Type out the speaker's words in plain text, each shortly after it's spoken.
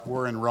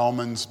We're in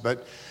Romans,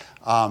 but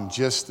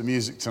just the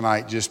music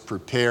tonight just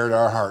prepared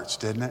our hearts,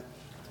 didn't it?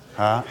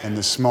 And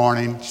this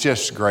morning,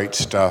 just great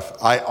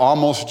stuff. I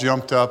almost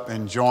jumped up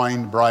and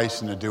joined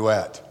Bryce in a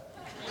duet.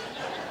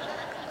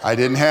 I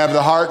didn't have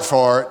the heart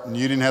for it, and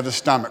you didn't have the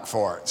stomach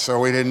for it, so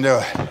we didn't do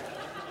it.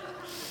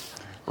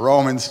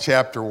 Romans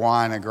chapter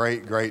 1, a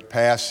great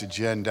passage.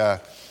 And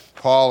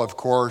Paul, of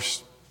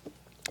course,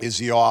 is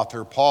the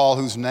author. Paul,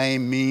 whose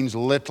name means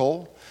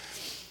little,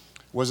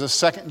 was a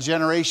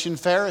second-generation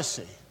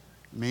Pharisee,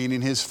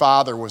 meaning his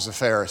father was a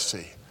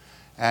Pharisee.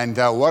 And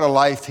what a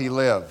life he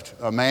lived.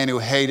 A man who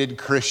hated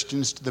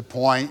Christians to the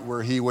point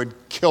where he would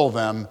kill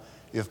them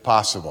if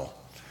possible.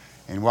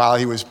 And while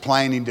he was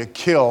planning to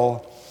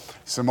kill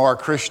some more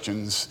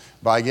Christians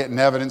by getting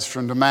evidence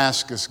from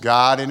Damascus,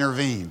 God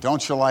intervened.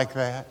 Don't you like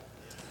that?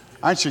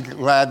 Aren't you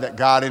glad that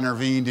God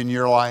intervened in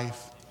your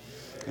life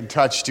and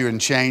touched you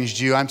and changed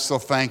you? I'm so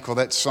thankful.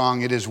 That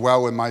song, "It Is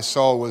Well With My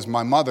Soul," was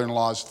my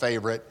mother-in-law's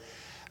favorite.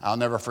 I'll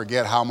never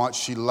forget how much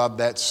she loved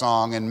that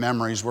song, and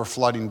memories were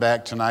flooding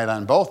back tonight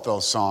on both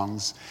those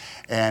songs.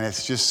 And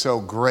it's just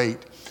so great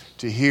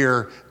to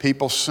hear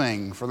people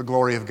sing for the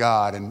glory of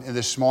God. And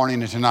this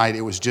morning and tonight,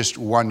 it was just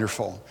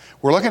wonderful.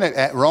 We're looking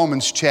at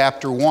Romans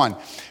chapter 1.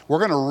 We're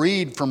going to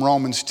read from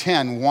Romans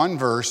 10, one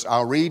verse.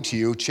 I'll read to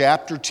you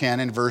chapter 10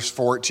 and verse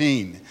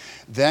 14.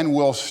 Then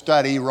we'll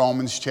study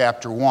Romans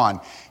chapter 1.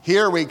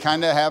 Here we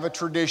kind of have a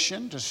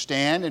tradition to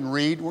stand and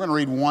read. We're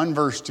going to read one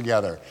verse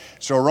together.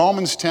 So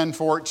Romans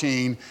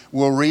 10:14,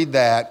 we'll read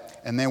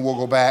that, and then we'll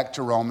go back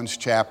to Romans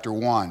chapter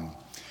 1.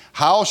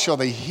 How shall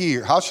they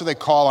hear? How shall they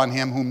call on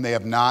him whom they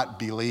have not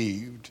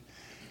believed?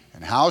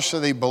 And how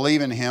shall they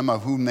believe in him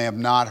of whom they have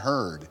not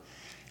heard?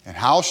 And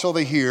how shall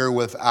they hear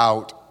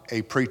without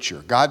a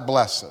preacher? God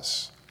bless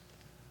us.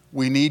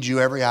 We need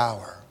you every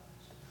hour.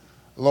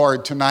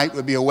 Lord, tonight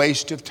would be a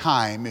waste of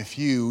time if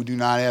you do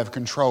not have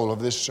control of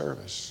this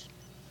service.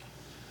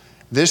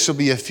 This will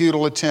be a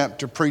futile attempt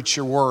to preach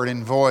your word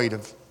and void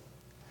of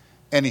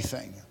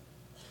anything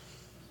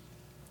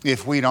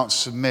if we don't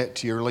submit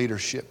to your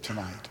leadership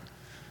tonight.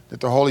 That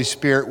the Holy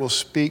Spirit will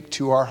speak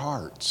to our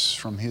hearts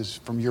from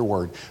your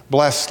word.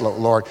 Bless,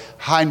 Lord.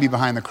 Hide me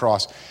behind the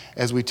cross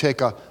as we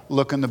take a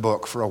look in the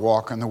book for a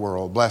walk in the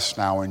world. Bless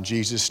now in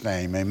Jesus'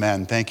 name.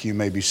 Amen. Thank you. You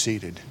may be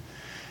seated.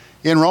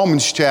 In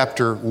Romans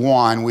chapter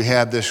 1, we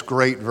have this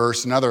great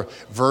verse, another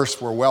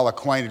verse we're well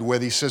acquainted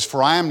with. He says,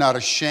 "For I am not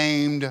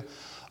ashamed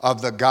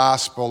of the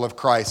gospel of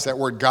Christ." That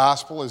word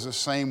gospel is the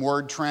same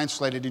word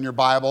translated in your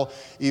Bible,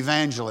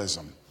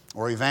 evangelism,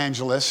 or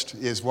evangelist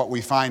is what we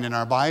find in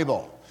our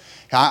Bible.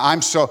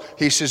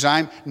 He says,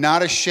 I'm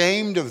not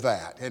ashamed of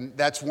that. And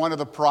that's one of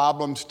the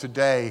problems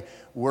today.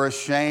 We're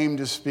ashamed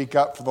to speak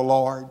up for the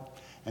Lord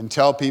and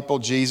tell people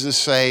Jesus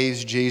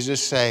saves,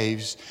 Jesus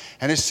saves.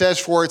 And it says,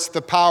 for it's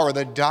the power,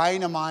 the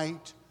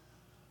dynamite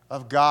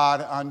of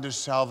God unto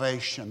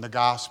salvation, the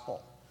gospel.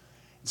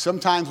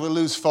 Sometimes we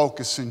lose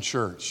focus in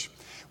church.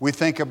 We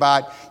think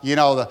about,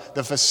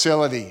 the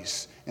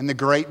facilities and the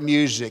great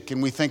music,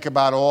 and we think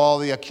about all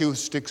the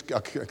acoustics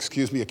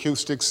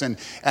and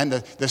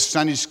the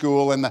Sunday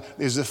school, and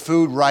is the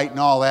food right and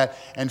all that.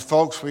 And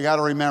folks, we got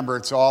to remember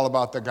it's all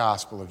about the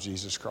gospel of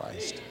Jesus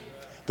Christ.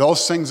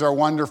 Those things are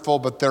wonderful,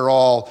 but they're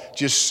all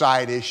just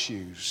side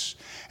issues.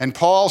 And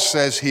Paul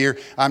says here,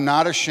 I'm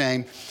not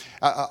ashamed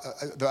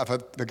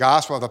of the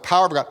gospel of the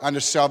power of God unto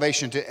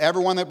salvation to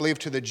everyone that believes,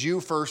 to the Jew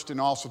first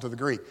and also to the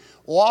Greek.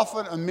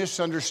 Often a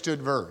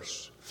misunderstood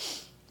verse.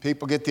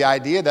 People get the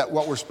idea that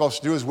what we're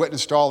supposed to do is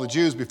witness to all the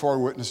Jews before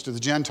we witness to the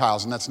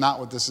Gentiles, and that's not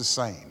what this is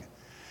saying.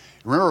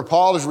 Remember,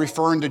 Paul is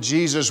referring to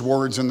Jesus'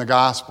 words in the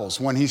Gospels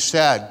when he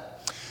said,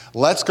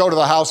 let's go to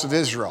the house of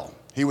Israel.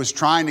 He was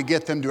trying to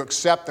get them to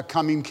accept the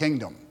coming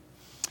kingdom.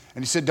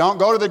 And he said, don't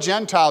go to the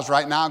Gentiles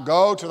right now,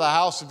 go to the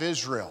house of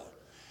Israel.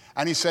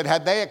 And he said,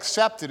 had they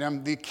accepted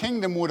him, the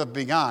kingdom would have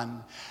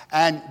begun,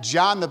 and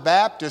John the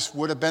Baptist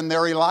would have been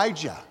their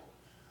Elijah.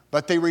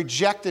 But they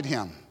rejected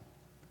him.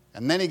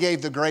 And then he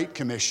gave the Great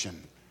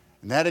Commission.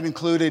 And that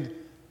included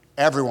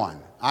everyone.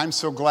 I'm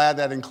so glad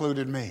that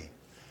included me.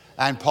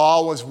 And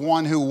Paul was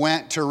one who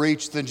went to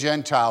reach the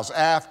Gentiles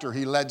after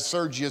he led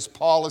Sergius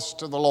Paulus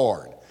to the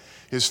Lord.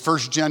 His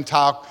first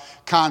Gentile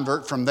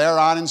convert. From there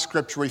on in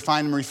Scripture, we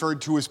find him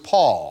referred to as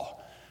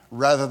Paul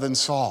rather than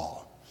Saul.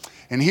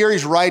 And here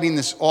he's writing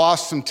this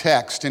awesome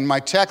text. And my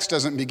text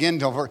doesn't begin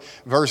until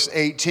verse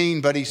 18,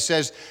 but he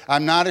says,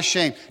 I'm not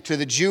ashamed, to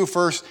the Jew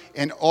first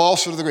and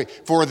also to the Greek.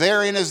 For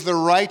therein is the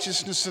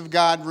righteousness of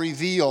God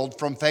revealed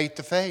from faith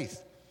to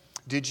faith.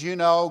 Did you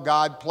know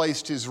God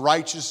placed his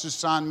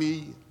righteousness on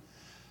me?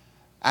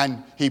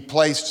 And he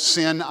placed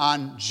sin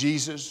on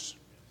Jesus?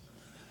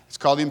 It's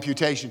called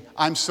imputation.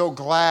 I'm so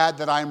glad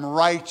that I'm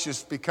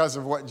righteous because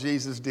of what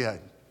Jesus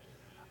did.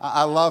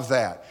 I love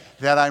that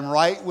I'm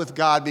right with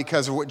God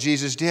because of what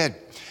Jesus did.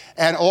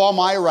 And all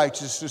my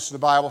righteousness, the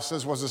Bible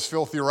says, was as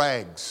filthy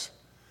rags.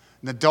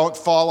 Now, don't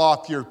fall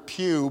off your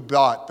pew,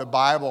 but the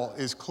Bible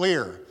is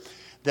clear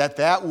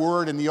that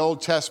word in the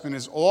Old Testament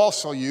is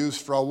also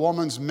used for a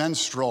woman's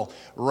menstrual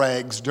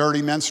rags,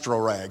 dirty menstrual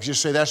rags. You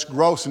say, that's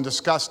gross and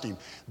disgusting.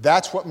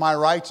 That's what my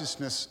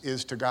righteousness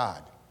is to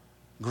God.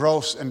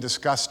 Gross and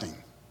disgusting.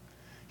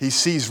 He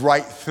sees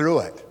right through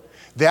it.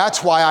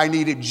 That's why I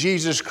needed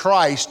Jesus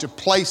Christ to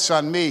place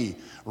on me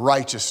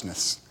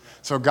righteousness.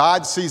 So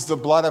God sees the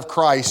blood of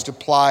Christ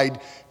applied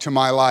to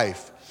my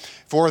life.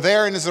 For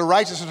therein is the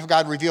righteousness of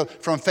God revealed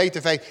from faith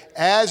to faith,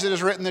 as it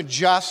is written, the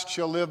just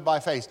shall live by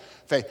faith.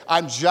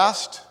 I'm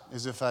just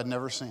as if I'd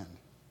never sinned.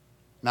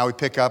 Now we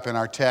pick up in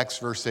our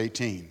text, verse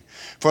 18.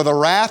 For the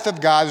wrath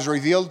of God is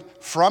revealed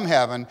from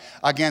heaven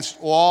against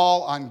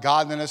all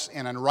ungodliness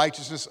and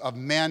unrighteousness of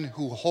men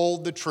who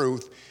hold the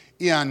truth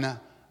in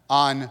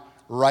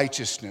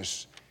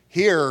unrighteousness.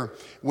 Here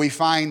we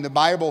find the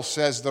Bible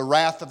says the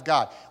wrath of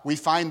God. We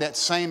find that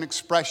same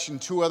expression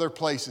two other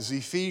places,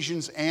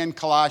 Ephesians and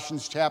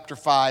Colossians chapter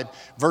 5,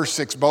 verse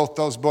 6, both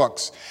those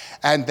books.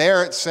 And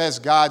there it says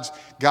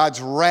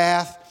God's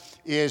wrath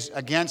is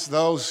against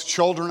those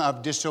children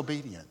of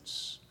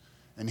disobedience.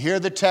 And here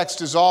the text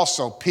is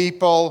also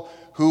people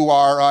who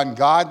are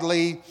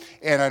ungodly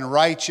and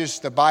unrighteous.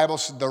 The Bible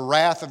says the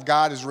wrath of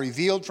God is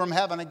revealed from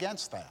heaven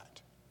against that.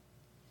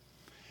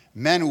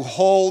 Men who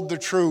hold the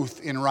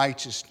truth in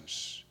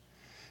righteousness.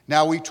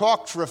 Now, we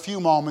talked for a few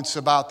moments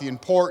about the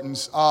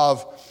importance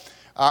of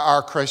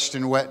our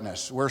Christian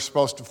witness. We're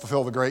supposed to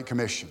fulfill the Great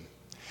Commission.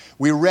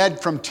 We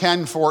read from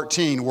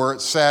 10:14 where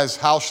it says,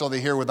 how shall they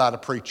hear without a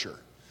preacher?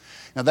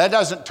 Now,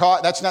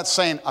 that's not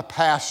saying a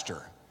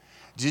pastor.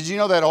 Did you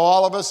know that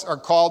all of us are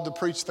called to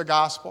preach the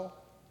gospel?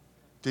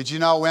 Did you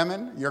know,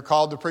 women, you're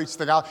called to preach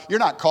the gospel? You're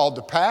not called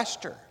to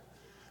pastor.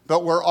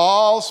 But we're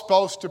all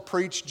supposed to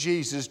preach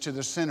Jesus to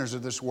the sinners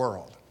of this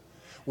world.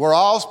 We're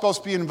all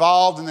supposed to be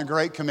involved in the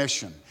Great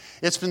Commission.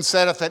 It's been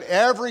said if that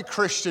every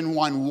Christian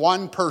won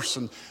one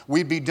person,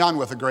 we'd be done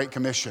with the Great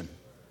Commission.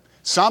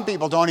 Some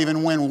people don't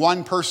even win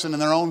one person in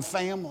their own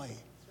family.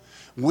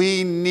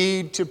 We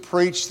need to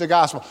preach the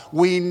gospel.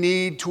 We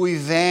need to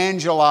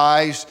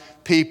evangelize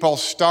people,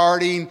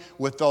 starting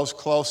with those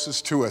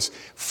closest to us.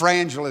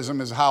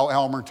 Frangelism is how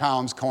Elmer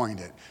Towns coined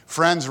it.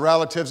 Friends,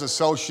 relatives,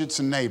 associates,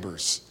 and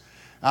neighbors.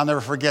 I'll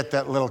never forget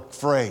that little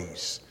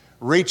phrase.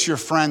 Reach your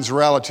friends,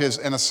 relatives,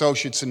 and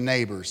associates and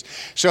neighbors.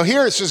 So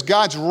here it says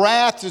God's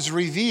wrath is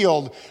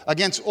revealed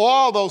against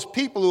all those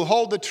people who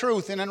hold the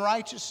truth in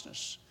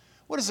unrighteousness.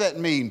 What does that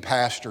mean,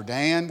 Pastor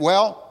Dan?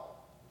 Well,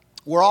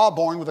 we're all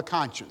born with a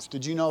conscience.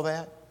 Did you know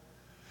that?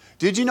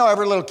 Did you know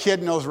every little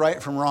kid knows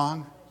right from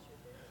wrong?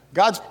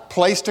 God's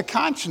placed a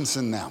conscience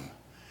in them.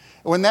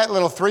 When that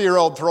little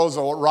 3-year-old throws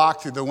a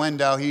rock through the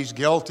window, he's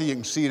guilty. You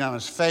can see it on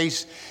his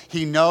face.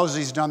 He knows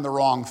he's done the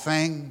wrong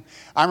thing.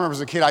 I remember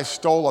as a kid, I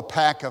stole a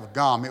pack of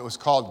gum. It was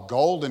called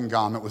Golden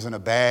Gum. It was in a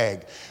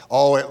bag.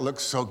 Oh, it looked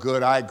so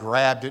good. I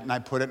grabbed it and I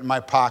put it in my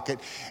pocket.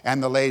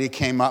 And the lady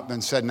came up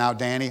and said, now,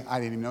 Danny, I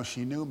didn't even know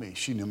she knew me.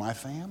 She knew my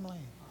family.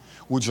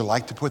 Would you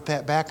like to put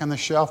that back on the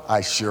shelf?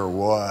 I sure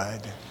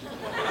would.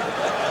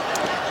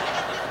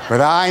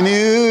 But I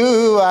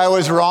knew I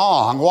was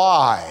wrong.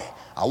 Why?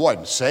 I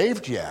wasn't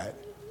saved yet,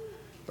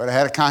 but I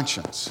had a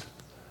conscience.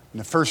 And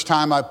the first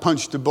time I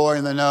punched a boy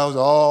in the nose,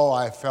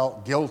 I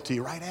felt guilty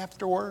right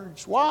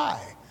afterwards.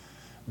 Why?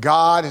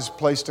 God has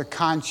placed a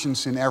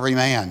conscience in every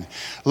man.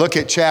 Look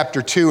at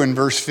chapter 2 and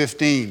verse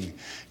 15.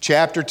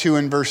 Chapter 2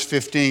 and verse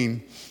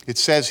 15. It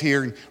says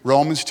here in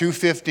Romans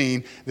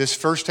 2:15, this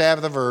first half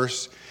of the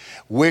verse,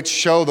 which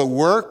show the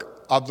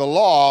work of the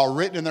law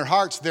written in their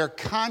hearts, their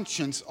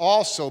conscience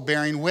also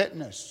bearing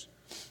witness.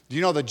 Do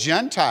you know the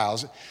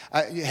Gentiles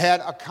had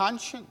a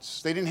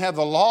conscience? They didn't have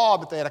the law,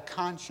 but they had a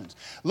conscience.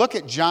 Look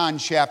at John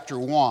chapter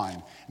 1,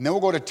 and then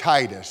we'll go to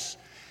Titus.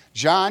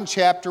 John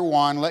chapter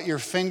 1, let your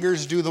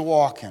fingers do the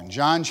walking.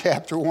 John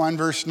chapter 1,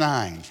 verse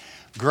 9.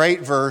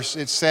 Great verse.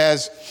 It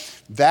says,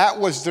 that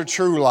was the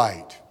true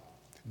light.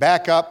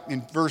 Back up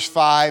in verse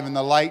 5, and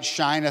the light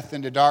shineth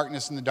into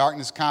darkness, and the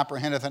darkness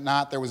comprehendeth it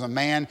not. There was a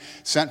man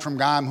sent from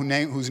God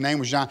whose name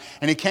was John,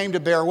 and he came to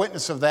bear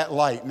witness of that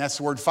light. And that's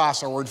the word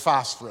phos, or word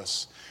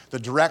phosphorus. The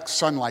direct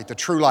sunlight, the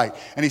true light.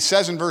 And he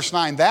says in verse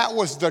 9, that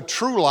was the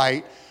true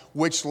light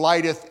which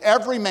lighteth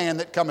every man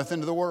that cometh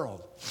into the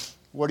world.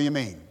 What do you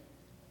mean?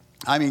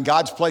 I mean,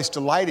 God's placed a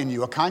light in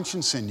you, a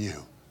conscience in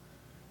you.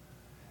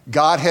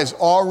 God has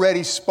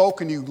already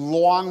spoken to you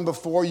long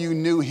before you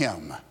knew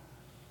him.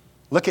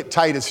 Look at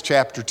Titus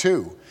chapter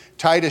 2.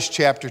 Titus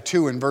chapter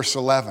 2 and verse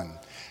 11.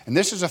 And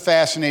this is a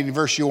fascinating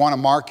verse. You want to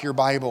mark your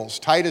Bibles.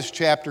 Titus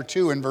chapter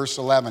 2 and verse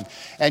 11.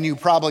 And you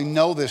probably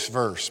know this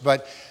verse,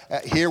 but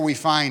here we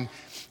find,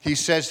 he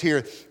says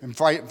here in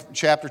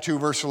chapter 2,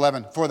 verse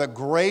 11, for the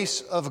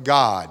grace of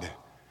God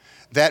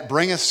that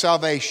bringeth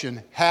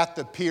salvation hath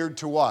appeared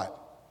to what?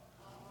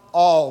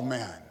 All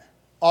men.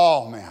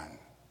 All men.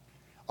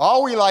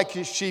 All we like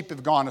as sheep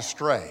have gone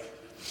astray.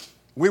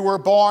 We were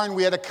born,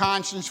 we had a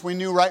conscience, we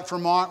knew right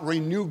from wrong, we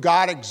knew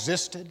God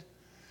existed.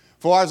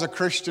 For as a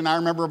Christian, I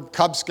remember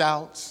Cub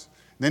Scouts,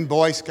 then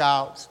Boy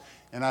Scouts,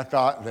 and I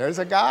thought, there's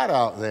a God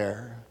out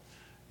there.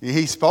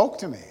 He spoke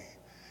to me.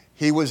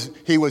 He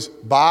was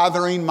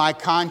bothering my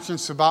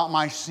conscience about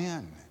my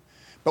sin.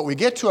 But we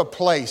get to a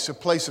place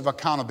of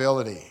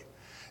accountability.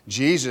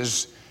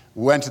 Jesus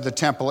went to the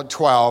temple at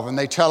 12, and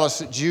they tell us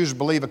that Jews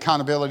believe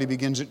accountability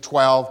begins at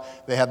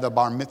 12. They have the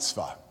bar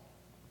mitzvah.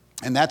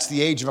 And that's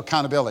the age of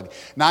accountability.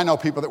 Now, I know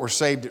people that were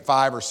saved at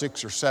 5 or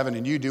 6 or 7,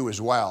 and you do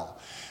as well.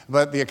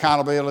 But the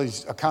accountability,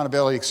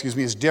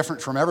 is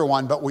different from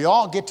everyone. But we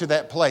all get to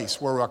that place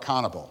where we're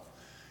accountable.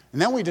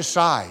 And then we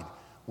decide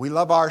we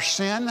love our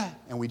sin,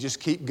 and we just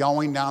keep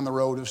going down the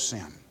road of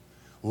sin.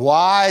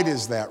 Wide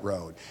is that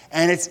road.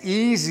 And it's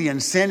easy,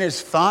 and sin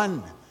is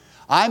fun.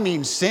 I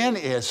mean, sin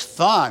is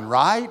fun,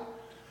 right?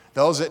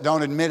 Those that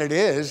don't admit it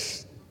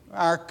is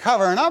are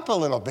covering up a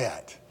little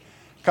bit.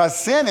 Because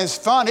sin is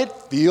fun. It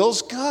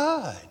feels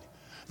good.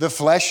 The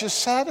flesh is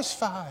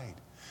satisfied.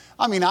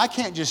 I mean, I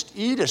can't just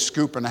eat a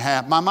scoop and a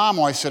half. My mom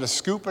always said a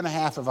scoop and a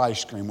half of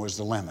ice cream was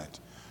the limit.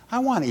 I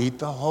want to eat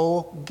the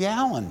whole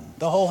gallon,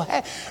 the whole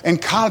half. In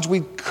college,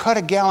 we'd cut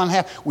a gallon in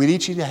half. We'd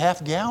each eat a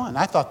half gallon.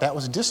 I thought that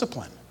was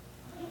discipline.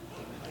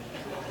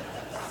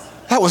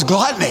 That was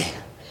gluttony.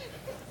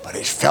 But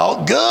it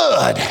felt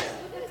good.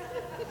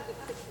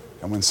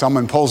 And when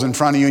someone pulls in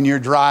front of you and you're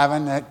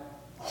driving, that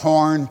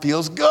horn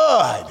feels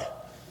good.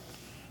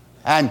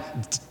 And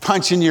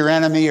punching your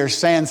enemy or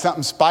saying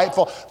something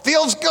spiteful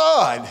feels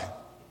good.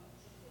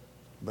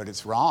 But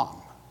it's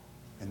wrong.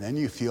 And then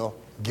you feel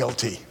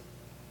guilty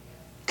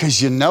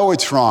because you know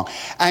it's wrong.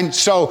 And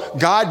so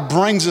God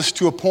brings us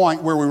to a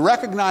point where we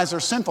recognize our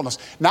sinfulness.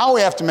 Now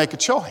we have to make a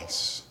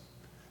choice.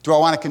 Do I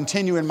want to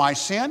continue in my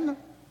sin,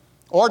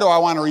 or do I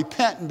want to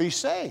repent and be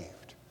saved?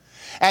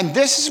 And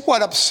this is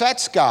what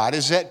upsets God,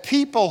 is that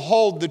people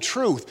hold the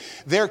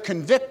truth. They're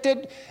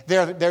convicted.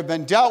 They've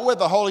been dealt with.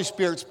 The Holy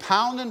Spirit's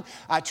pounding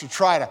to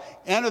try to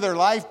enter their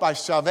life by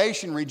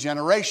salvation,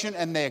 regeneration,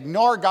 and they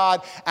ignore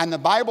God. And the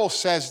Bible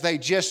says they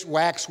just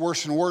wax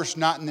worse and worse,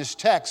 not in this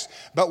text.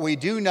 But we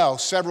do know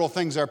several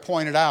things are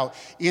pointed out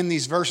in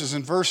these verses.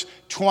 In verse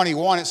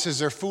 21, it says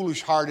their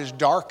foolish heart is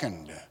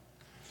darkened.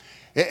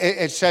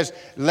 It says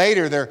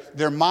later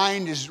their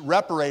mind is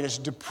reprobate, is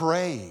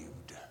depraved.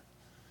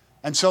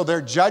 And so they're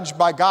judged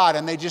by God,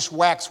 and they just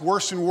wax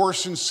worse and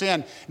worse in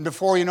sin. And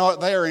before you know it,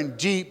 they're in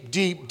deep,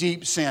 deep,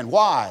 deep sin.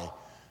 Why?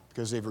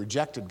 Because they've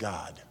rejected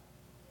God.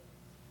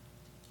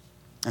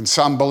 And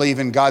some believe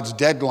in God's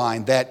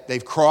deadline, that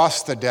they've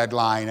crossed the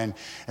deadline and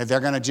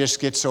they're going to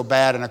just get so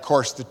bad. And of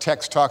course, the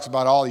text talks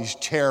about all these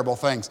terrible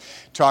things.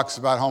 It talks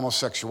about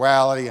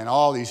homosexuality and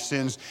all these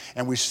sins,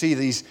 and we see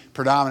these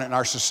predominant in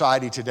our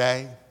society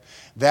today.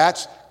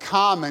 That's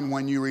common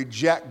when you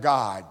reject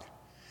God.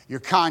 Your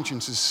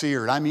conscience is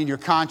seared. I mean, your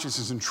conscience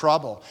is in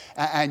trouble,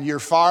 and you're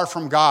far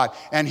from God.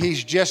 And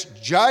He's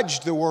just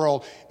judged the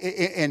world,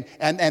 and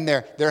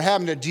they're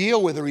having to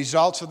deal with the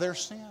results of their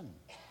sin.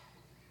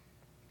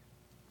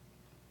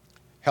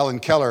 Helen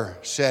Keller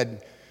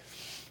said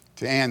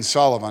to Anne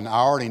Sullivan,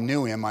 I already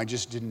knew him, I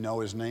just didn't know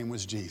his name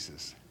was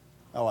Jesus.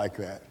 I like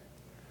that.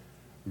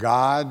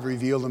 God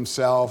revealed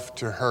Himself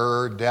to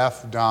her,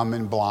 deaf, dumb,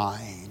 and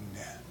blind.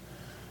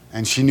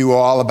 And she knew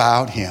all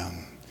about Him.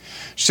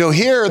 So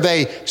here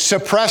they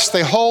suppress,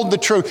 they hold the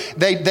truth.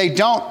 They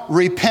don't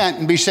repent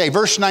and be saved.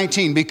 Verse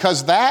 19,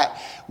 because that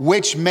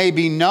which may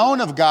be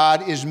known of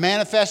God is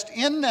manifest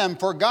in them,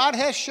 for God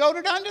has showed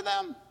it unto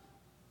them.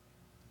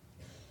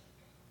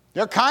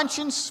 Their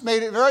conscience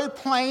made it very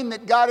plain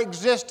that God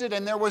existed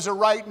and there was a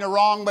right and a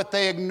wrong, but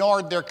they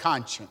ignored their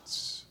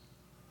conscience.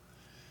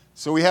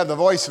 So we have the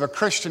voice of a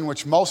Christian,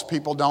 which most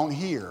people don't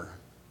hear.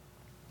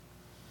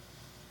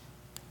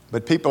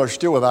 But people are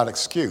still without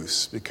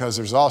excuse because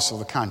there's also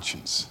the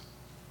conscience.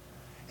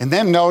 And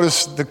then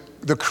notice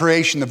the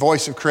creation, the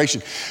voice of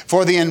creation.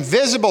 For the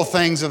invisible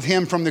things of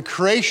Him from the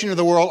creation of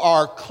the world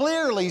are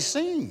clearly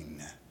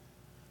seen,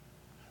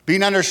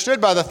 being understood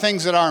by the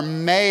things that are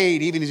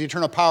made, even His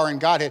eternal power in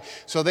Godhead,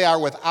 so they are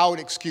without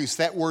excuse.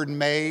 That word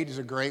made is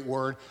a great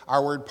word.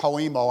 Our word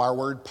poemo, our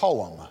word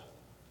poem.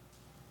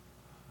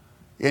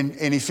 In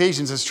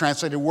Ephesians it's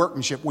translated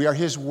workmanship. We are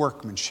His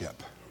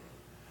workmanship.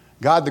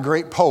 God, the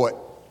great poet,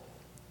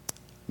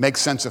 makes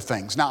sense of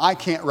things. Now, I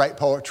can't write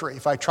poetry.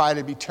 If I try,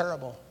 it'd be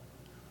terrible.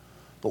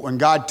 But when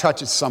God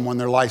touches someone,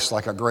 their life's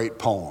like a great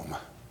poem.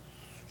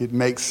 It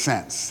makes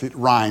sense. It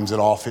rhymes. It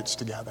all fits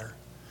together.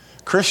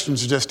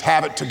 Christians just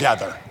have it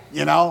together,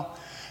 you know?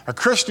 A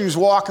Christian who's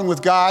walking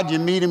with God, you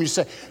meet him, you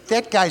say,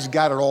 that guy's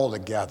got it all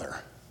together.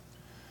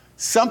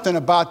 Something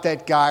about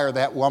that guy or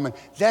that woman,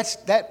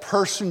 that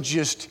person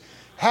just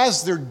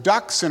has their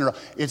ducks in a row.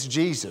 It's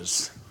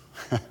Jesus.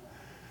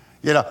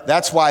 You know,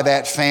 that's why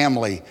that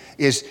family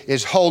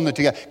is holding it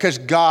together, because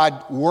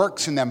God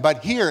works in them.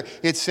 But here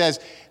it says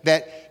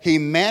that He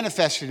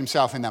manifested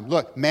Himself in them.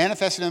 Look,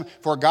 manifested Him,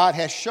 for God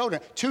has showed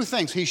it. Two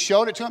things. He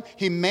showed it to them.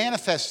 He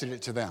manifested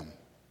it to them.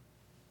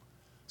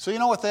 So you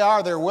know what they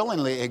are? They're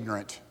willingly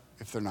ignorant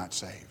if they're not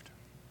saved.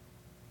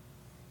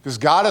 Because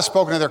God has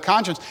spoken to their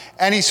conscience,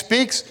 and He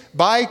speaks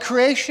by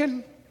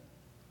creation.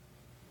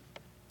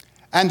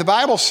 And the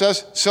Bible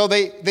says, so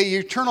the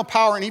eternal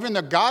power and even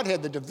the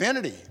Godhead, the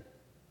divinity,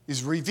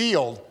 is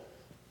revealed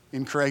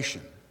in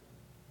creation.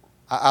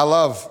 I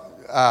love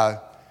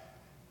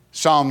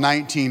Psalm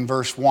 19,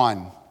 verse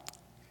 1.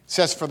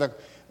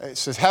 It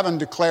says, heaven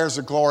declares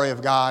the glory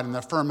of God, and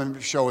the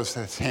firmament shows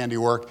his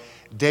handiwork.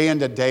 Day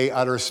unto day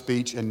uttereth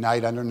speech, and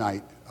night unto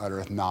night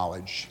uttereth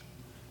knowledge.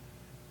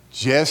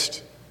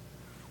 Just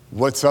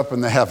what's up in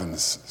the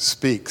heavens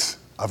speaks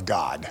of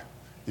God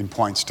and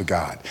points to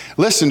God.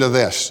 Listen to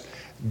this.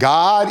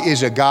 God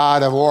is a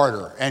God of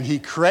order, and he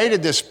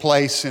created this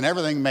place, and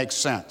everything makes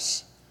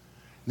sense.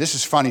 This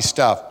is funny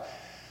stuff.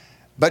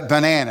 But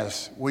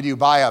bananas, would you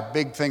buy a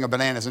big thing of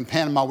bananas? In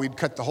Panama, we'd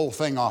cut the whole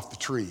thing off the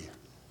tree.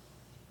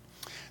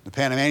 The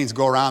Panamanians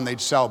go around,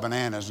 they'd sell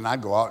bananas, and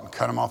I'd go out and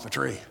cut them off the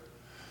tree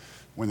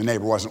when the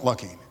neighbor wasn't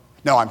looking.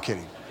 No, I'm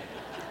kidding.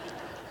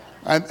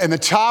 And the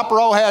top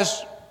row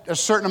has a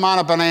certain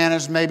amount of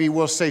bananas, maybe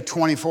we'll say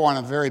 24 on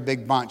a very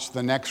big bunch.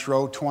 The next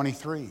row,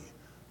 23.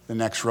 The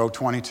next row,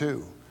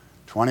 22.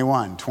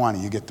 21, 20,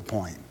 you get the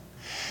point.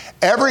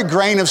 Every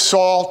grain of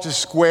salt is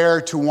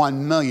square to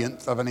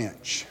 1/1,000,000th of an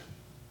inch.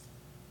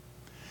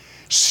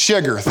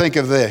 Sugar, think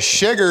of this.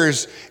 Sugar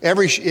is,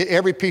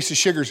 every piece of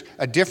sugar is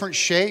a different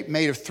shape,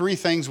 made of 3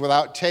 things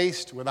without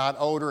taste, without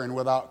odor, and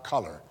without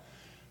color.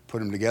 Put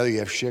them together, you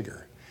have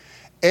sugar.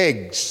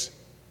 Eggs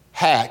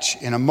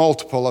hatch in a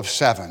multiple of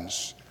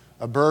 7s.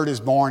 A bird is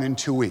born in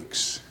 2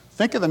 weeks.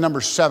 Think of the number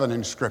 7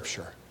 in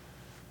Scripture.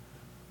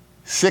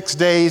 6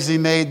 days he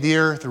made the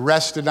earth,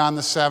 rested on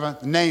the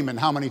 7th. Naaman,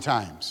 how many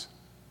times?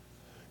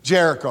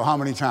 Jericho, how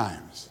many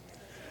times?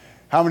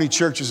 How many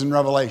churches in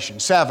Revelation?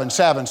 7,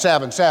 7,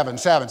 7, 7,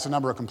 7. It's the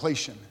number of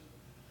completion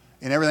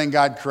in everything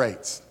God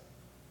creates.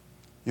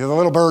 You have the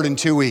little bird in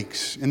 2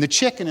 weeks, and the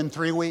chicken in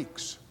 3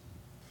 weeks.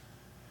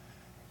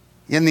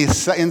 In the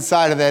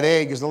inside of that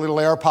egg is a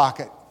little air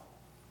pocket.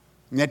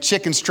 And that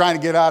chicken's trying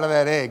to get out of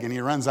that egg, and he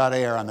runs out of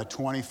air on the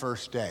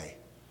 21st day.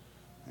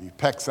 And he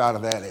pecks out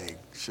of that egg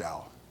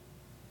shell.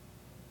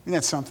 Isn't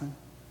that something?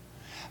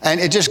 And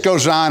it just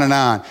goes on and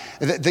on.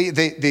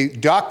 The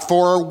duck,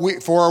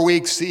 4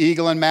 weeks, the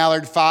eagle and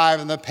mallard 5,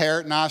 and the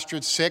parrot and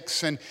ostrich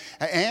 6. And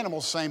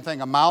animals, same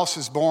thing. A mouse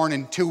is born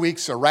in 2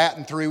 weeks, a rat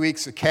in 3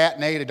 weeks, a cat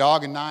in 8, a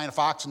dog in 9, a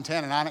fox in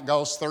 10, and on it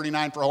goes,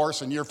 39 for a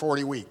horse, and you're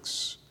 40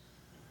 weeks.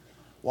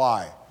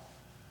 Why?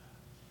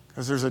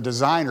 Because there's a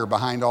designer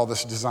behind all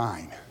this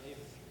design.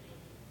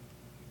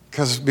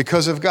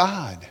 Because of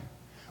God.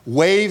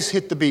 Waves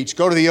hit the beach.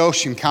 Go to the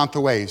ocean, count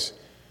the waves.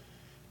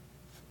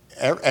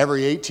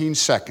 Every 18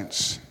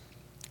 seconds,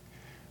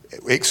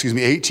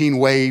 18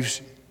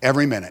 waves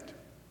every minute,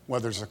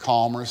 whether it's a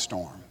calm or a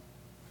storm.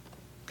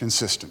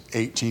 Consistent,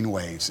 18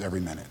 waves every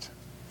minute.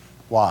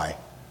 Why?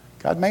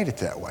 God made it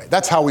that way.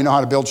 That's how we know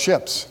how to build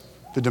ships,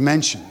 the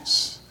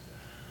dimensions.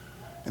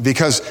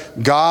 Because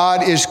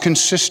God is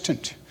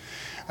consistent.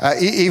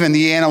 Even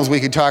the animals we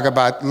could talk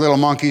about, little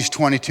monkeys,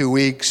 22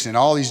 weeks, and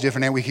all these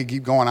different animals, we could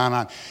keep going on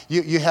and on.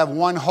 You have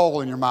one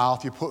hole in your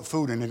mouth, you put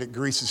food in it, it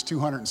greases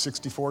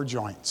 264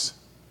 joints.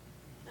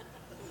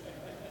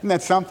 Isn't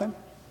that something?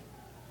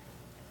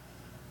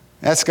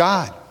 That's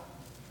God.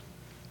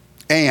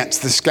 Ants,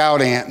 the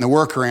scout ant and the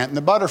worker ant and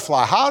the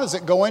butterfly. How does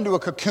it go into a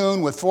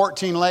cocoon with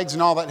 14 legs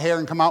and all that hair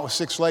and come out with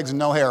 6 legs and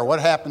no hair? What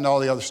happened to all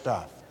the other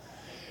stuff?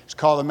 It's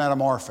called the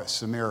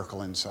metamorphosis, the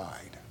miracle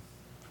inside.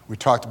 We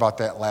talked about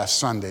that last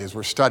Sunday as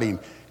we're studying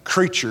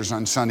creatures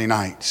on Sunday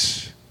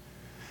nights.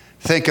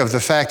 Think of the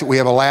fact that we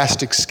have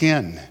elastic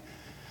skin.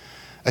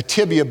 A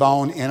tibia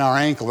bone in our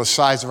ankle the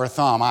size of our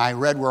thumb. I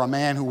read where a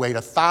man who weighed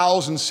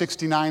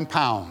 1,069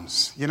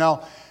 pounds. You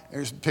know,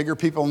 there's bigger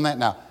people than that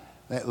now.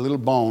 That little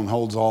bone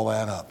holds all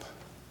that up.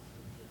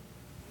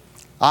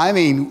 I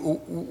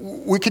mean,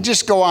 we could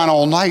just go on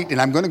all night,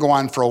 and I'm going to go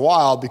on for a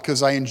while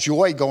because I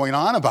enjoy going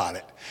on about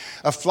it.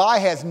 A fly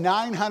has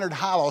 900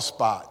 hollow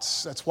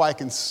spots. That's why it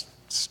can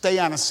stay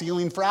on a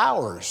ceiling for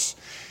hours.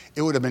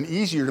 It would have been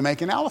easier to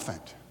make an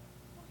elephant.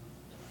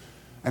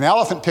 An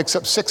elephant picks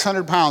up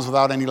 600 pounds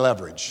without any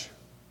leverage.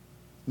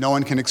 No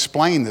one can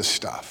explain this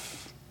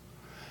stuff.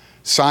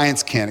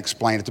 Science can't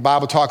explain it. The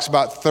Bible talks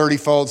about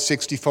 30-fold,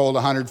 60-fold,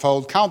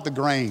 100-fold. Count the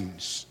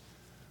grains.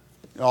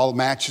 It all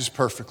matches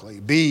perfectly.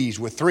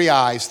 Bees with 3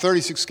 eyes,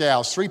 36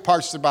 scales, 3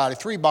 parts of the body,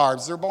 3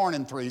 barbs. They're born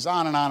in 3s,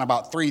 on and on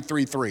about 3,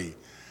 3, 3.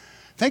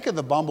 Think of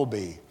the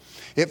bumblebee.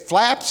 It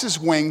flaps its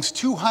wings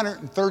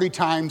 230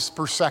 times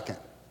per second.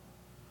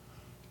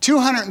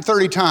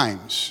 230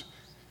 times.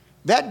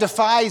 That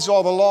defies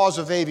all the laws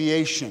of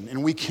aviation,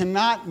 and we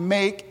cannot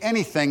make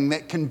anything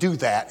that can do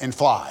that and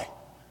fly.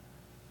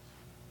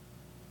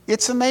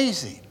 It's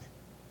amazing.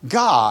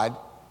 God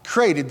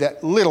created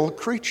that little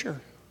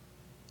creature.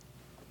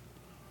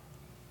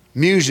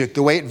 Music,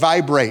 the way it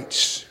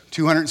vibrates,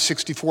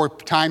 264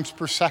 times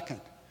per second.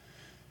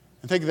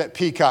 And think of that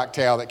peacock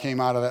tail that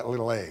came out of that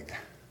little egg.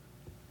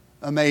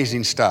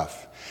 Amazing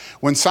stuff.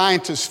 When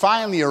scientists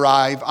finally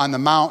arrive on the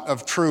Mount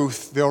of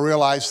Truth, they'll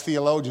realize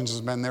theologians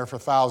have been there for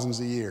thousands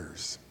of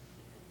years.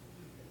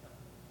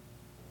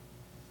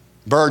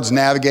 Birds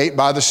navigate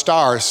by the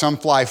stars. Some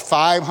fly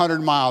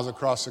 500 miles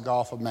across the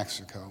Gulf of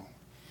Mexico.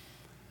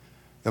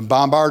 The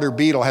bombardier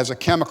beetle has a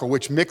chemical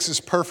which mixes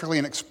perfectly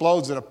and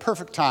explodes at a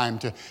perfect time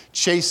to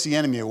chase the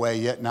enemy away,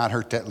 yet not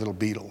hurt that little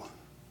beetle.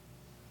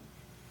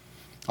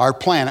 Our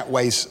planet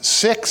weighs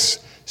 6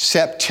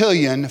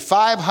 septillion,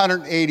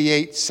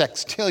 588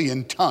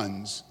 sextillion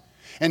tons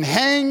and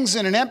hangs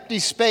in an empty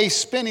space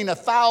spinning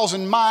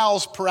 1,000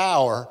 miles per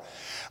hour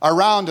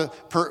around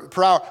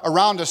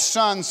a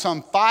sun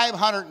some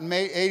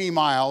 580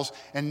 miles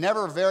and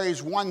never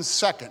varies 1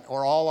 second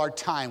or all our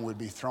time would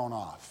be thrown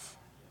off.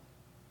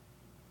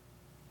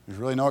 There's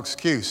really no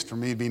excuse for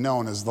me to be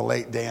known as the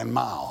late Dan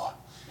Mao.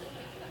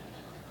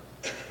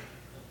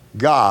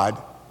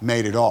 God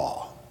made it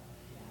all.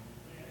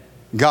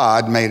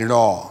 God made it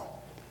all.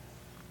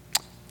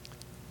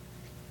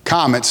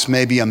 Comets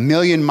may be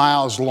 1,000,000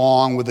 miles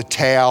long with a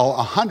tail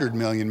 100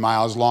 million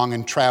miles long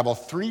and travel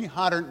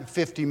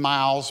 350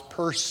 miles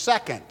per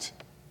second.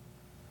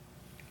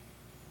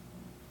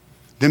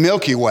 The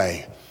Milky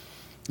Way,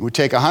 it would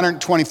take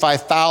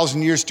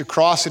 125,000 years to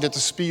cross it at the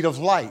speed of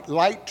light.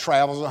 Light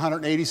travels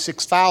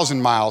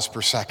 186,000 miles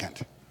per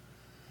second.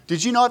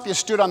 Did you know if you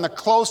stood on the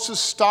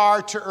closest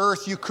star to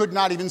Earth, you could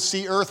not even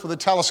see Earth with a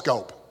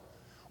telescope?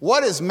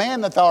 What is man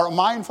that thou art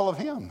mindful of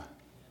him?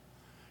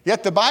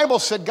 Yet the Bible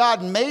said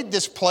God made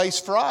this place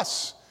for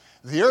us.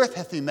 The earth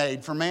hath he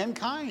made for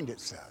mankind, it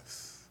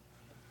says.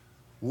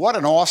 What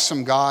an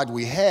awesome God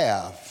we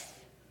have.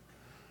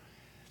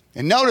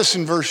 And notice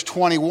in verse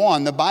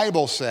 21, the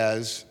Bible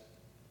says,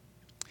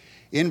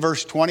 in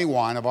verse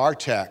 21 of our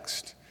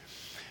text,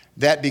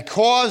 that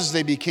because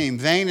they became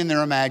vain in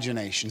their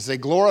imaginations, they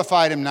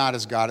glorified him not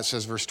as God, it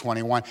says verse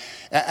 21,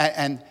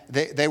 and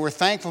they were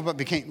thankful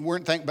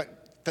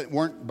but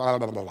weren't blah,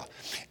 blah, blah, blah.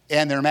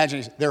 And their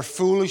imagination, their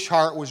foolish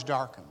heart was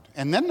darkened.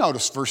 And then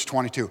notice verse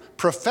 22,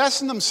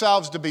 professing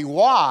themselves to be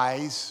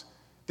wise,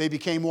 they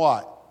became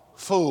what?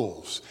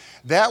 Fools.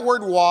 That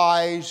word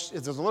wise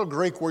is a little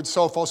Greek word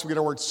sophos, we get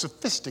our word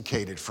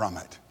sophisticated from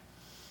it.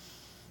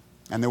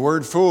 And the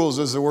word fools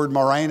is the word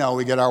moreno,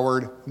 we get our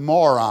word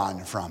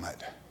moron from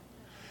it.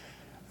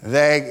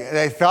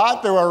 They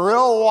thought they were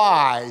real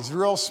wise,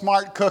 real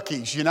smart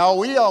cookies. You know,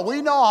 we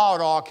know how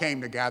it all came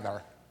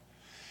together.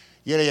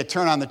 You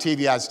turn on the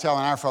TV, I was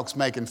telling our folks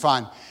making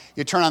fun,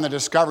 you turn on the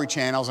Discovery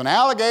channels and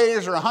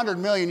alligators are 100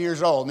 million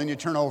years old. And then you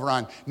turn over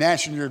on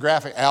National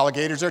Geographic,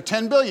 alligators are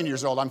 10 billion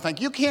years old. I'm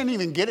thinking, you can't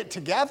even get it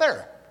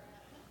together.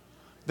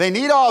 They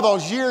need all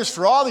those years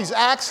for all these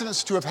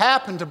accidents to have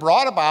happened to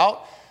brought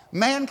about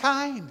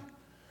mankind.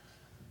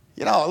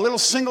 You know, a little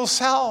single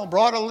cell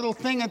brought a little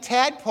thing, a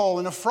tadpole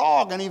and a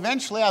frog, and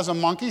eventually I was a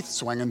monkey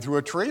swinging through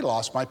a tree,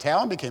 lost my tail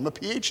and became a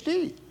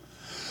PhD.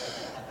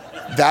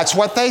 That's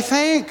what they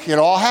think. It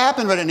all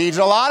happened, but it needs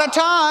a lot of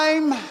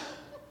time.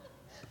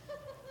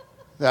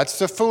 That's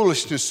the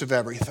foolishness of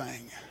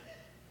everything.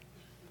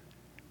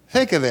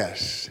 Think of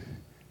this.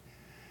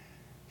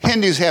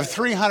 Hindus have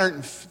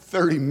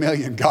 330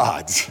 million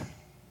gods,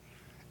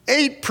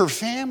 8 per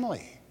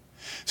family.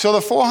 So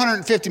the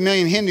 450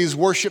 million Hindus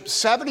worship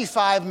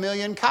 75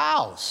 million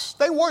cows.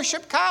 They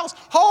worship cows.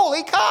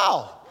 Holy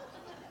cow!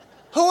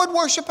 Who would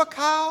worship a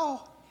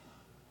cow?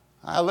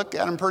 I look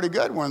at them pretty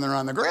good when they're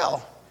on the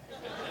grill.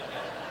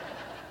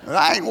 But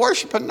I ain't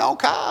worshiping no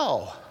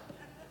cow.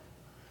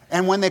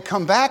 And when they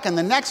come back in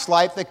the next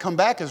life, they come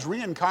back as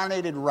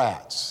reincarnated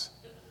rats.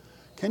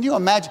 Can you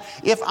imagine?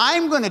 If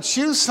I'm going to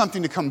choose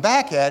something to come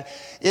back at,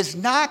 it's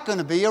not going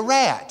to be a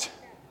rat.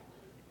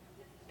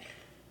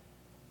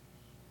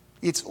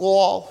 It's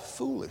all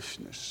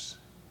foolishness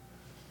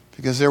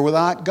because they're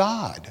without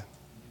God.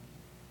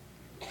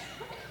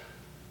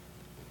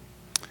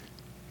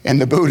 And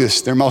the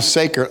Buddhists, their most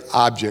sacred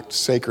object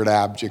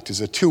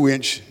is a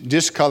 2-inch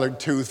discolored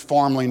tooth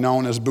formerly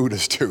known as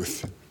Buddha's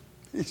tooth.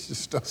 It's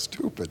just so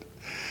stupid.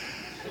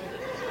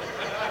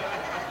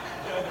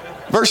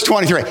 Verse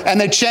 23, and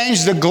they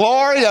changed the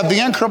glory of the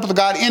incorruptible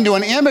God into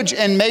an image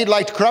and made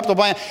like the corruptible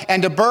man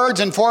and to birds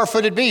and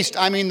 4-footed beasts.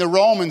 I mean, the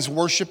Romans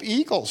worship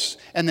eagles,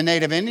 and the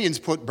native Indians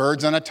put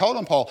birds on a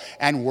totem pole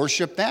and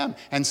worship them.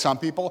 And some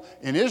people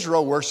in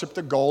Israel worship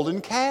the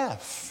golden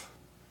calf.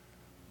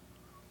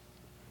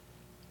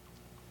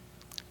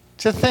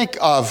 To think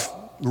of,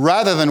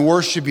 rather than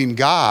worshiping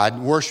God,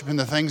 worshiping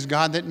the things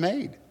God that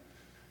made.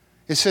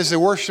 It says they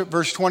worship,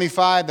 verse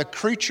 25, the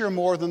creature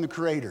more than the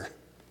creator.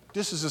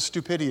 This is the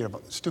stupidity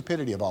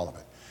of all of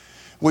it.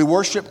 We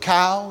worship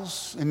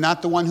cows and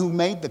not the one who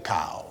made the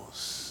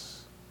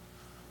cows.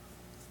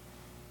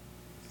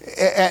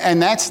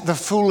 And that's the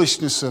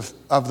foolishness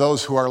of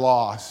those who are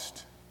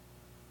lost.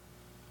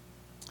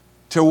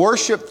 To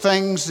worship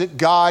things that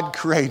God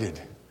created.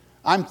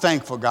 I'm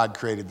thankful God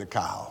created the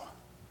cow.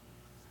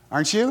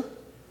 Aren't you?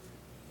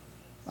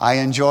 I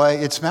enjoy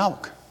its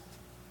milk.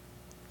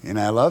 And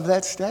I love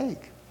that steak.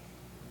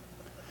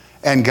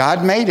 And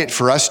God made it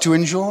for us to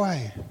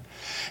enjoy.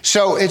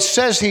 So it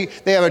says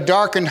they have a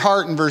darkened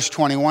heart in verse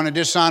 21, a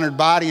dishonored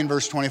body in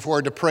verse 24,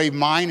 a depraved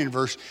mind in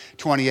verse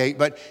 28.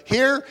 But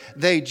here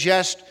they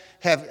just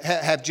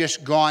have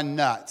just gone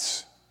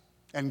nuts.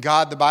 And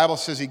God, the Bible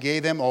says he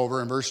gave them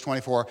over in verse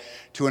 24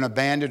 to an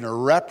abandoned or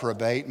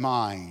reprobate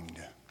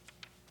mind.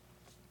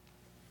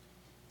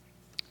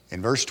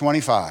 in verse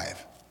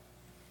 25,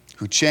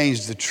 who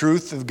changed the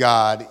truth of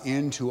God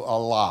into a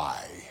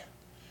lie.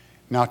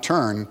 Now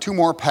turn 2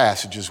 more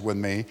passages with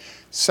me.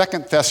 2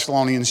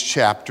 Thessalonians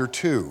chapter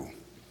 2.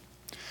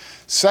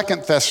 2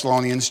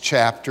 Thessalonians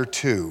chapter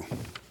 2.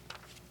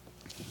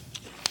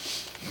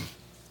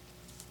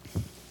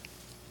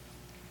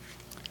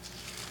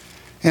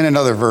 And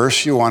another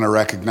verse you want to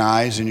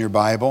recognize in your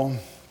Bible.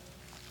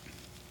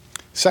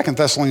 2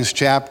 Thessalonians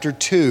chapter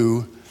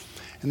 2,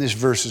 and this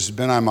verse has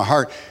been on my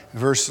heart,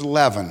 verse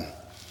 11.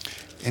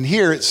 And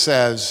here it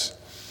says,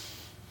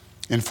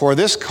 and for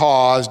this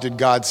cause did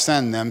God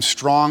send them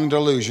strong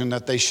delusion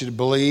that they should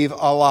believe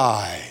a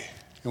lie.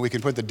 And we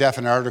can put the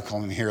definite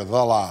article in here,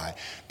 the lie.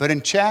 But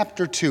in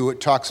chapter 2,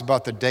 it talks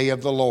about the day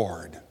of the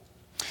Lord.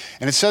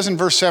 And it says in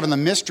verse 7, the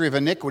mystery of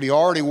iniquity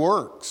already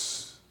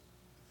works.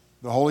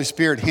 The Holy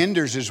Spirit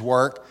hinders his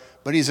work,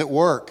 but he's at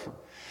work.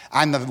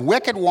 And the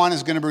wicked one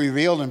is going to be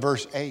revealed in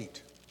verse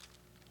 8.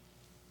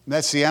 And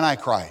that's the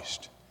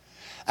Antichrist.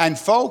 And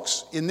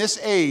folks in this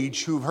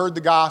age who've heard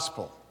the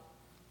gospel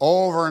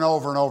over and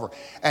over and over,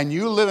 and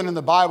you living in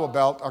the Bible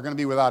Belt are going to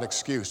be without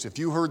excuse. If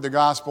you heard the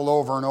gospel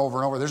over and over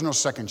and over, there's no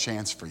second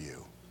chance for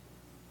you.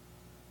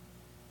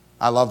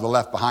 I love the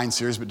Left Behind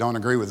series, but don't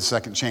agree with the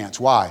second chance.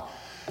 Why?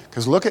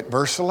 Because look at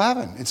verse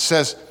 11. It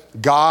says,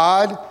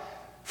 God,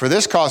 for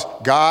this cause,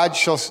 God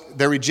shall,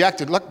 they're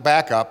rejected. Look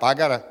back up. I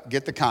got to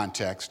get the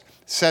context.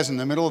 It says in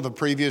the middle of the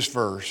previous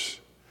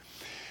verse,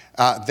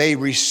 they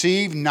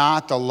receive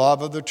not the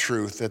love of the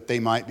truth that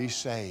they might be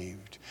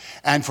saved.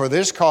 And for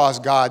this cause,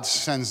 God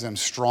sends them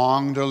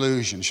strong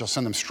delusion. Shall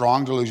send them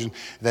strong delusion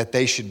that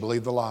they should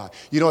believe the lie.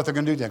 You know what they're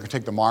going to do? They're going to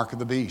take the mark of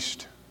the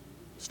beast.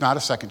 It's not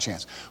a second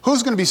chance.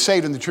 Who's going to be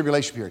saved in the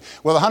tribulation period?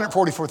 Well,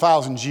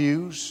 144,000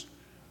 Jews.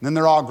 And then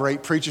they're all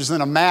great preachers.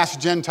 Then a mass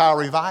Gentile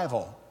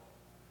revival.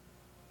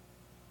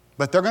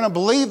 But they're going to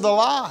believe the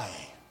lie.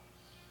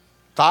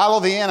 Follow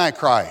the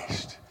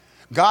Antichrist.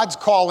 God's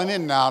calling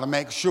in now to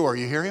make sure.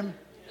 You hear him?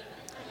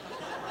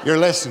 You're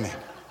listening.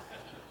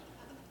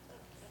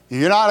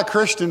 You're not a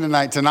Christian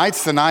tonight.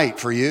 Tonight's the night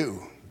for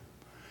you.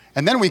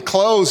 And then we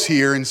close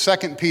here in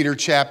 2 Peter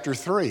chapter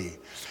 3.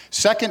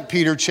 2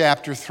 Peter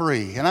chapter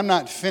 3. And I'm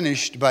not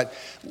finished, but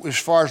as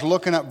far as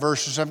looking up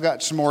verses, I've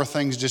got some more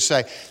things to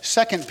say.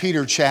 2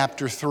 Peter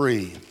chapter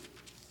 3.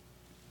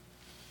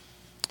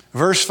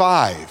 Verse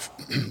 5.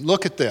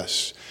 Look at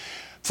this.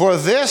 For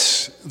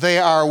this they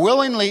are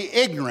willingly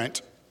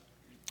ignorant,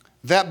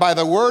 that by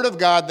the word of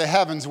God the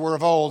heavens were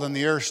of old, and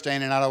the earth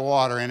standing out of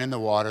water and in the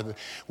water,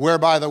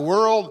 whereby the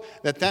world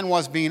that then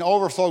was being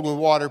overflowed with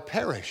water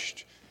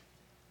perished.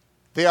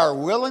 They are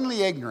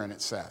willingly ignorant,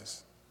 it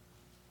says.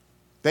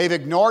 They've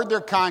ignored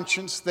their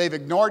conscience. They've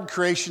ignored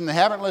creation. They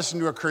haven't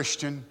listened to a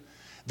Christian.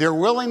 They're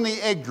willingly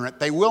ignorant.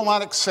 They will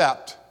not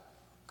accept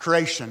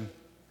creation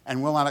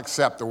and will not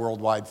accept the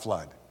worldwide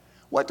flood.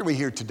 What do we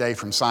hear today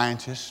from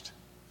scientists?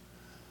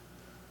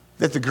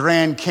 That the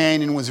Grand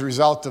Canyon was a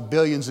result of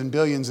billions and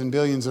billions and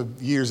billions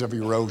of years of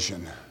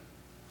erosion.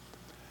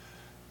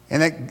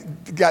 And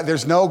that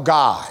there's no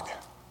God.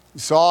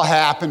 This all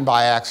happened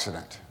by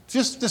accident.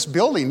 Just this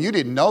building, you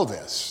didn't know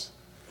this.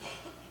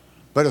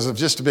 But it was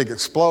just a big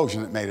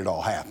explosion that made it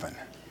all happen.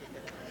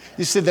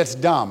 You said that's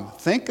dumb.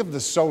 Think of the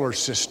solar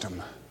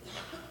system.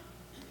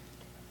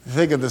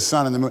 Think of the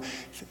sun and the moon.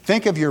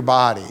 Think of your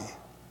body.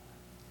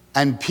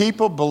 And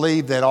people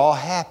believe that all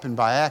happened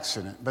by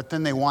accident, but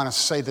then they want to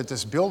say that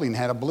this building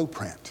had a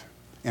blueprint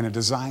and a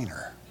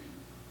designer.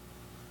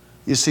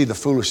 You see the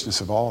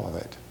foolishness of all of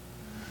it.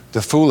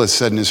 The fool has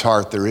said in his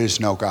heart, there is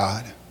no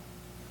God.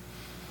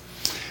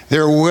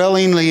 They're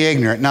willingly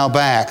ignorant. Now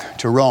back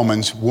to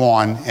Romans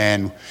 1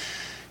 and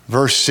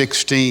verse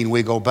 16,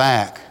 we go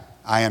back.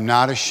 I am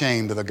not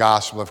ashamed of the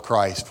gospel of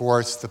Christ, for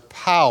it's the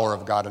power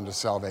of God unto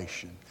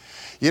salvation.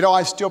 You know,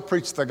 I still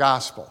preach the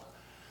gospel.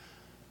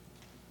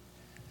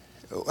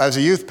 As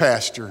a youth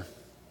pastor,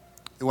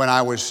 when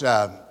I was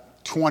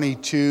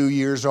 22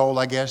 years old,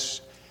 I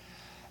guess,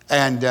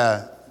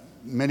 and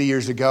many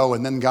years ago,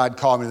 and then God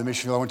called me to the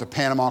mission field. I went to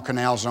Panama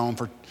Canal Zone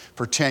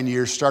for 10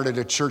 years, started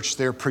a church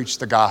there, preached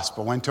the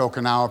gospel, went to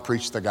Okinawa,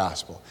 preached the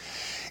gospel.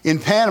 In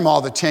Panama,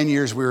 the 10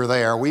 years we were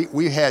there,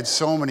 we had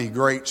so many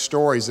great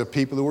stories of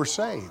people who were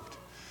saved.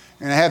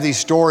 And I have these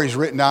stories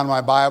written down in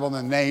my Bible and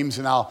the names,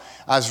 and I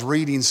was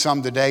reading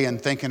some today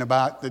and thinking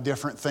about the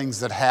different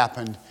things that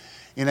happened.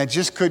 And I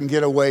just couldn't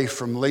get away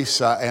from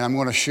Lisa, and I'm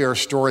going to share a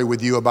story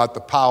with you about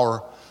the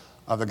power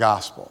of the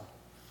gospel.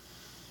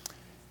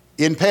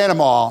 In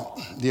Panama,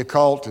 the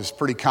occult is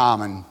pretty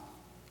common,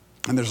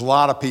 and there's a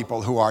lot of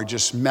people who are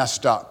just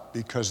messed up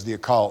because of the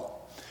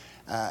occult.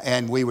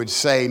 And we would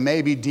say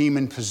maybe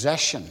demon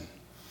possession.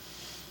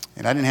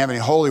 And I didn't have any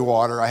holy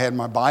water. I had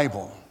my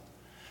Bible.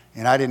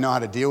 And I didn't know how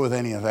to deal with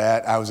any of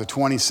that. I was a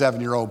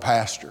 27-year-old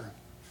pastor.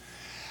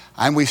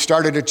 And we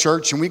started a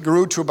church, and we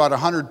grew to about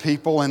 100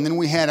 people. And then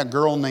we had a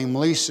girl named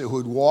Lisa who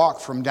would walk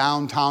from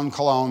downtown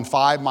Cologne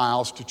 5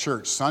 miles to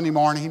church Sunday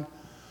morning,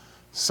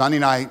 Sunday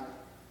night,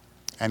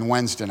 and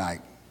Wednesday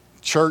night.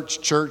 Church,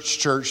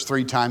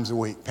 3 times a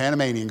week.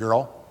 Panamanian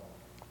girl.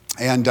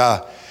 And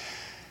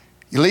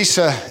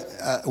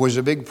Elisa was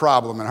a big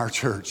problem in our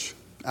church.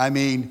 I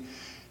mean,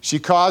 she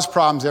caused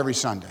problems every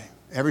Sunday.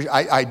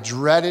 I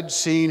dreaded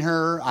seeing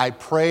her. I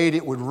prayed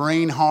it would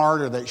rain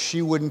hard or that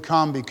she wouldn't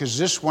come because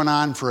this went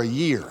on for a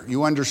year.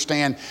 You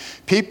understand,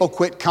 people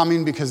quit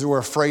coming because they were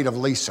afraid of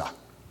Lisa.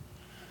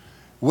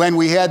 When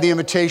we had the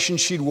invitation,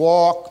 she'd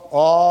walk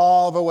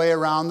all the way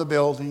around the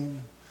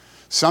building.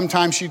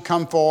 Sometimes she'd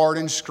come forward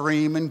and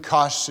scream and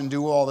cuss and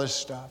do all this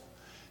stuff.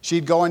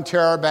 She'd go and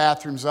tear our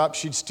bathrooms up.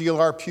 She'd steal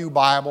our pew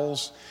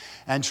Bibles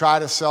and try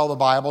to sell the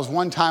Bibles.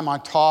 One time I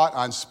taught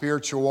on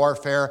spiritual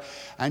warfare,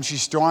 and she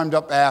stormed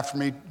up after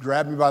me,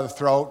 grabbed me by the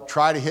throat,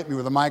 tried to hit me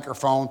with a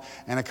microphone,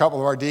 and a couple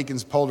of our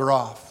deacons pulled her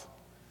off.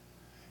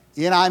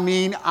 And I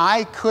mean,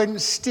 I couldn't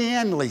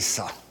stand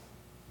Lisa.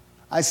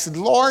 I said,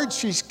 Lord,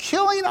 she's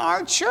killing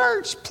our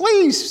church.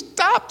 Please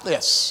stop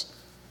this.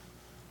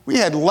 We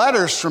had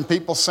letters from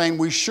people saying,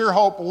 we sure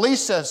hope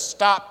Lisa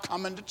stopped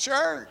coming to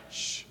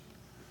church.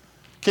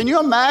 Can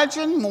you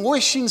imagine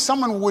wishing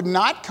someone would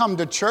not come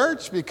to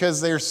church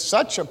because there's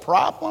such a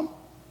problem?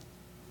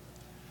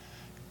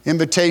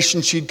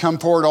 Invitation, she'd come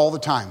forward all the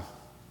time.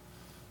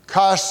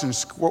 Cuss and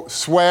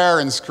swear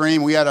and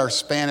scream. We had our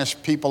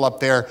Spanish people up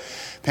there,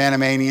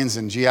 Panamanians,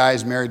 and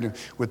GIs married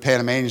with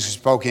Panamanians who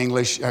spoke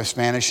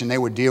Spanish, and they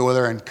would deal with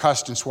her and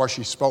cussed and swore.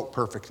 She spoke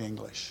perfect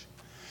English.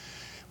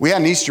 We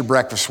had an Easter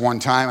breakfast one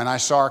time, and I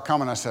saw her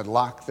coming. I said,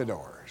 lock the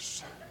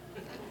doors.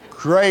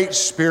 Great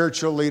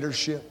spiritual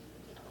leadership.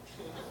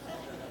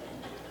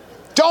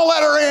 Don't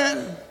let her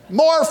in.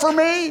 More for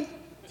me.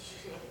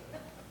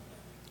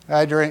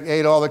 I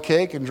ate all the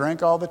cake and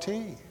drank all the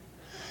tea.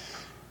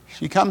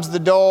 She comes to the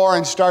door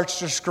and starts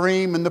to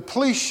scream, and the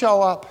police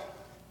show up.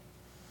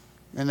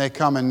 And they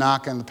come and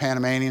knock on the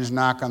Panamanians,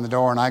 knock on the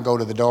door, and I go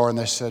to the door, and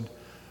they said,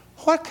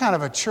 what kind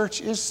of a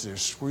church is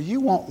this where you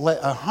won't let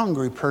a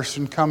hungry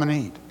person come and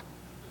eat?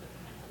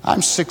 I'm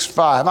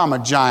 6'5". I'm a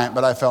giant,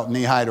 but I felt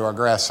knee-high to a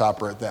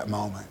grasshopper at that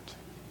moment.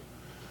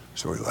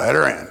 So we let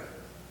her in.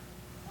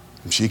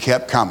 And she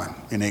kept coming,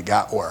 and it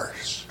got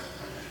worse.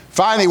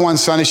 Finally, one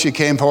Sunday, she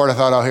came forward. I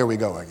thought, oh, here we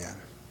go again.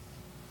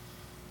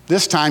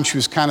 This time, she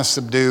was kind of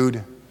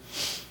subdued.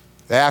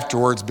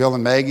 Afterwards, Bill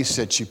and Maggie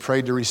said she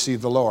prayed to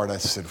receive the Lord. I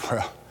said,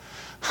 well,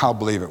 I'll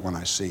believe it when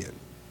I see it.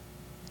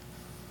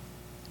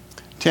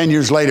 10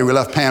 years later, we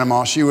left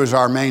Panama. She was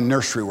our main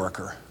nursery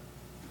worker.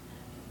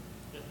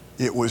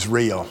 It was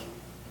real.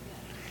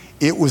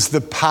 It was the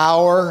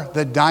power,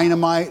 the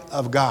dynamite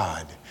of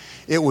God.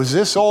 It was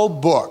this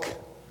old book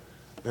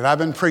that I've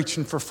been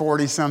preaching for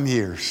 40-some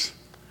years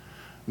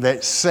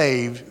that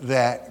saved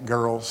that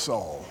girl's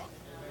soul.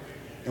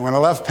 And when I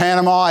left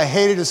Panama, I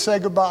hated to say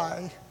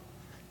goodbye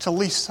to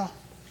Lisa,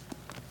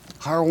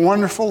 our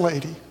wonderful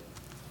lady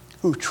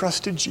who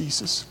trusted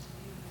Jesus.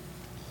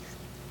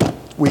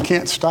 We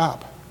can't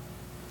stop.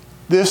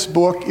 This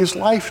book is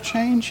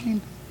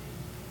life-changing.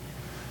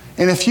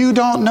 And if you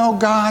don't know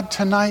God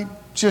tonight,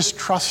 just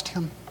trust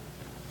Him.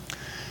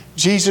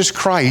 Jesus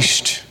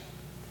Christ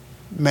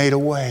made a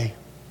way.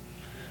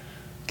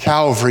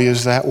 Calvary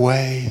is that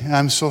way.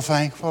 I'm so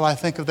thankful. I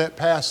think of that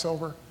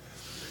Passover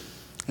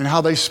and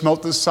how they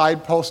smote the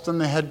side post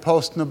and the head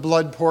post and the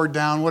blood poured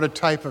down. What a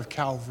type of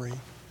Calvary.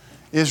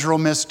 Israel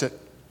missed it.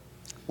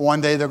 One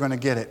day they're going to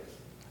get it.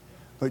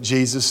 But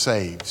Jesus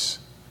saves.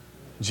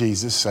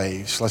 Jesus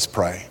saves. Let's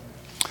pray.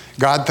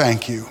 God,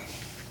 thank you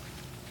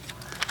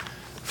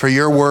for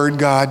your word,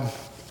 God,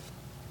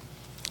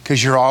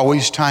 because you're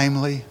always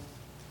timely.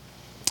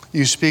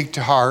 You speak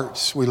to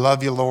hearts. We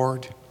love you,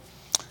 Lord.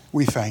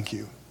 We thank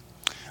you.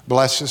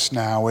 Bless us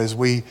now as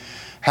we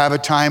have a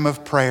time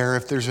of prayer.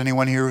 If there's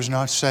anyone here who's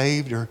not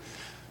saved or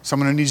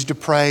someone who needs to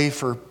pray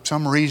for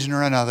some reason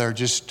or another,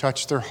 just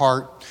touch their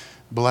heart.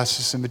 Bless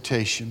this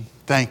invitation.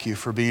 Thank you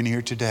for being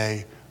here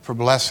today, for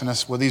blessing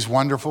us with these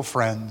wonderful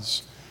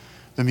friends,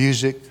 the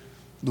music,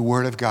 the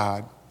Word of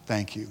God.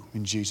 Thank you.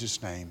 In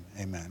Jesus' name,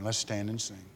 amen. Let's stand and sing.